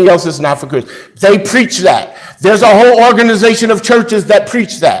 Everything else is not for Christians. They preach that. There's a whole organization of churches that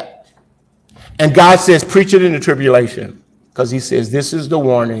preach that. And God says, preach it in the tribulation. Because he says, this is the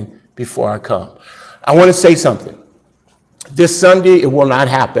warning before I come. I want to say something. This Sunday, it will not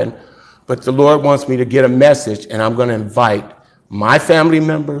happen. But the Lord wants me to get a message. And I'm going to invite my family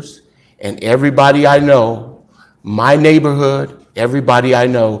members and everybody I know, my neighborhood, everybody I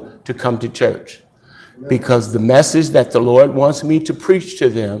know to come to church. Because the message that the Lord wants me to preach to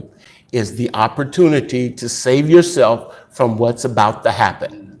them is the opportunity to save yourself from what's about to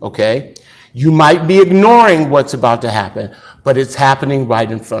happen, okay? You might be ignoring what's about to happen, but it's happening right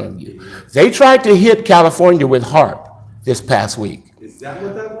in front of you. They tried to hit California with HARP this past week. Is that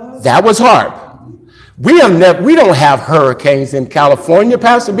what that was? That was HARP. We don't have hurricanes in California,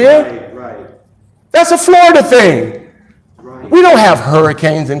 Pastor Bill. Right. That's a Florida thing. Right. We don't have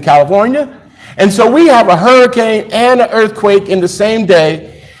hurricanes in California. And so we have a hurricane and an earthquake in the same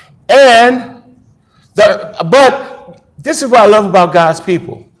day. But this is what I love about God's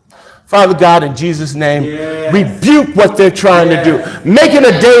people. Father God, in Jesus' name, Yes. rebuke what they're trying to do. Make it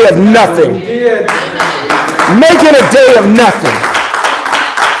a day of nothing. Make it a day of nothing.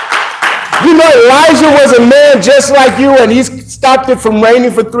 You know, Elijah was a man just like you, and he stopped it from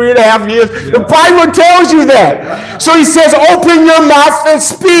raining for 3.5 years. The Bible tells you that. So he says, open your mouth and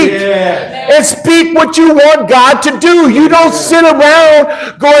speak. And speak what you want God to do. You don't sit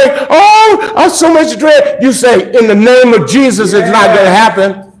around going, oh, I'm so much dread. You say, in the name of Jesus, it's not going to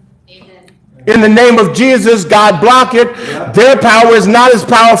happen. In the name of Jesus, God block it. Their power is not as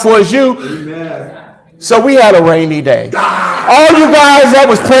powerful as you. Amen. So we had a rainy day. All you guys that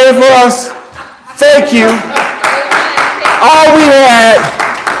was praying for us, thank you. All we had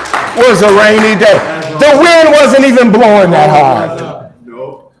was a rainy day. The wind wasn't even blowing that hard.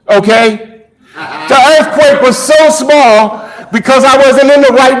 Nope. Okay? The earthquake was so small because I wasn't in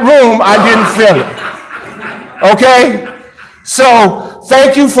the right room, I didn't feel it. Okay? So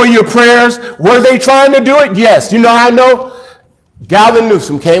thank you for your prayers. Were they trying to do it? Yes. You know how I know? Gavin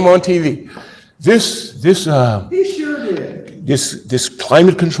Newsom came on TV. This He sure did. this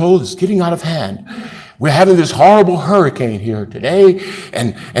climate control is getting out of hand. We're having this horrible hurricane here today,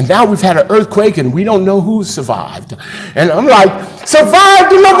 and now we've had an earthquake, and we don't know who survived. And I'm like,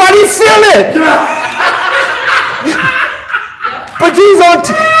 survived and nobody feel it. But he's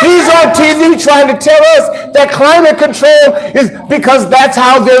on TV trying to tell us that climate control is because that's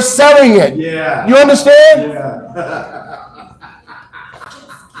how they're selling it. Yeah. You understand? Yeah.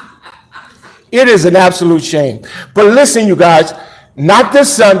 It is an absolute shame. But listen, you guys, not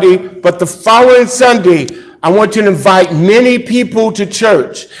this Sunday, but the following Sunday, I want you to invite many people to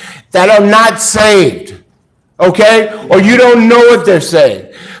church that are not saved, okay? Or you don't know if they're saved.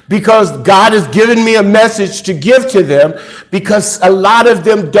 Because God has given me a message to give to them, because a lot of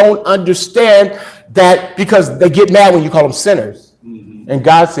them don't understand that, because they get mad when you call them sinners. Mm-hmm. And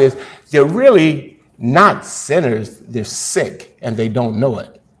God says, they're really not sinners, they're sick, and they don't know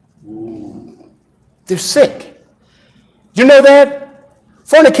it. They're sick. You know that?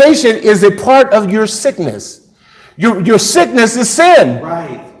 Fornication is a part of your sickness. Your sickness is sin.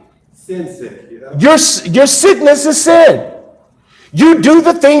 Right. Sin sick. Yeah. Your sickness is sin. You do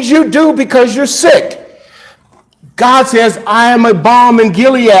the things you do because you're sick. God says, I am a balm in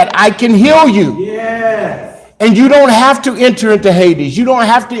Gilead. I can heal you. Yes. And you don't have to enter into Hades. You don't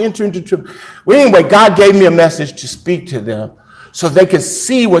have to enter into tribulation. Well, anyway, God gave me a message to speak to them so they could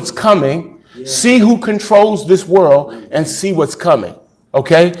see what's coming. See who controls this world and see what's coming.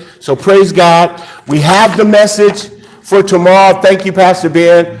 Okay? So praise God. We have the message for tomorrow. Thank you, Pastor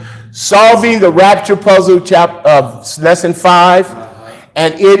Ben. Solving the rapture puzzle, lesson 5.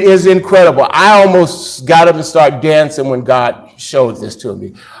 And it is incredible. I almost got up and started dancing when God showed this to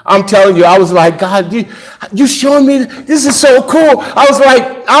me. I'm telling you, I was like, God, you showing me this is so cool.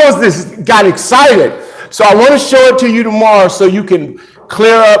 Got excited. So I want to show it to you tomorrow so you can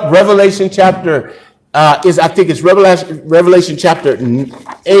clear up Revelation chapter, Revelation chapter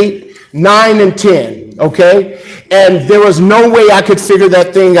 8, 9, and 10, okay? And there was no way I could figure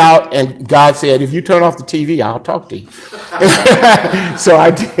that thing out. And God said, if you turn off the TV, I'll talk to you. So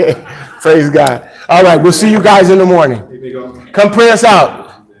I did. Praise God. All right, we'll see you guys in the morning. Here we go. Come pray us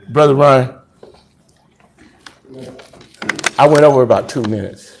out, Brother Ryan. I went over about 2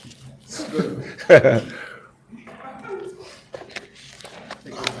 minutes.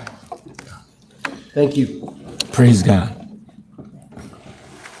 Thank you. Praise God.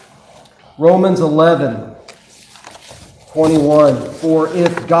 Romans 11:21. For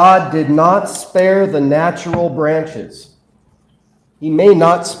if God did not spare the natural branches, he may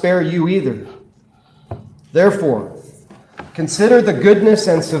not spare you either. Therefore, consider the goodness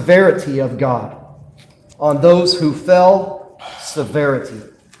and severity of God. On those who fell, severity,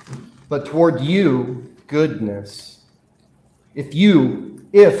 but toward you, goodness. If you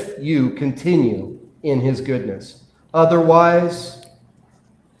continue in his goodness. Otherwise,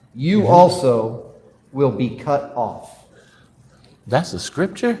 you also will be cut off. That's a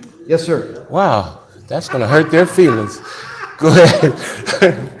scripture? Yes, sir. Wow, that's going to hurt their feelings. Go ahead.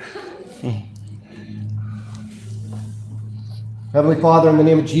 Heavenly Father, in the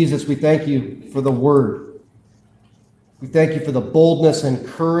name of Jesus, we thank you for the word. We thank you for the boldness and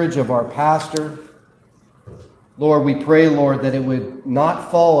courage of our pastor. Lord, we pray, Lord, that it would not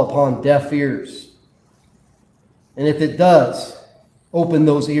fall upon deaf ears. And if it does, open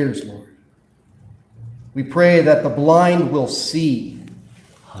those ears, Lord. We pray that the blind will see,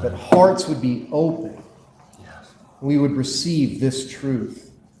 that hearts would be open. We would receive this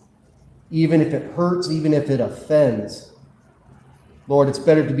truth, even if it hurts, even if it offends. Lord, it's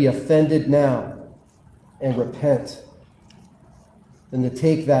better to be offended now and repent than to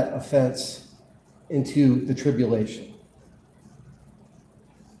take that offense into the tribulation.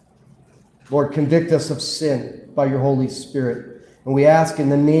 Lord, convict us of sin by your Holy Spirit. And we ask in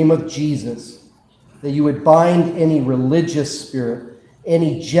the name of Jesus that you would bind any religious spirit,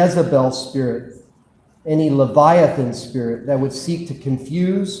 any Jezebel spirit, any Leviathan spirit that would seek to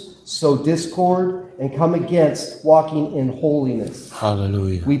confuse, sow discord, and come against walking in holiness.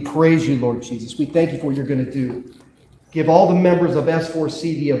 Hallelujah. We praise you, Lord Jesus. We thank you for what you're going to do. Give all the members of S4C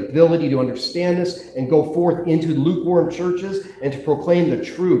the ability to understand this and go forth into lukewarm churches and to proclaim the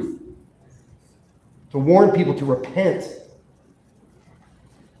truth, to warn people to repent.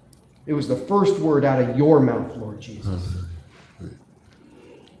 It was the first word out of your mouth, Lord Jesus.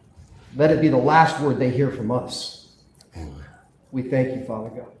 Let it be the last word they hear from us. We thank you, Father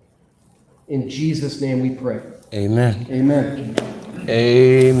God. In Jesus' name we pray. Amen. Amen.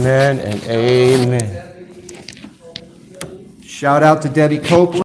 Amen and amen. Shout out to Debbie Copeland.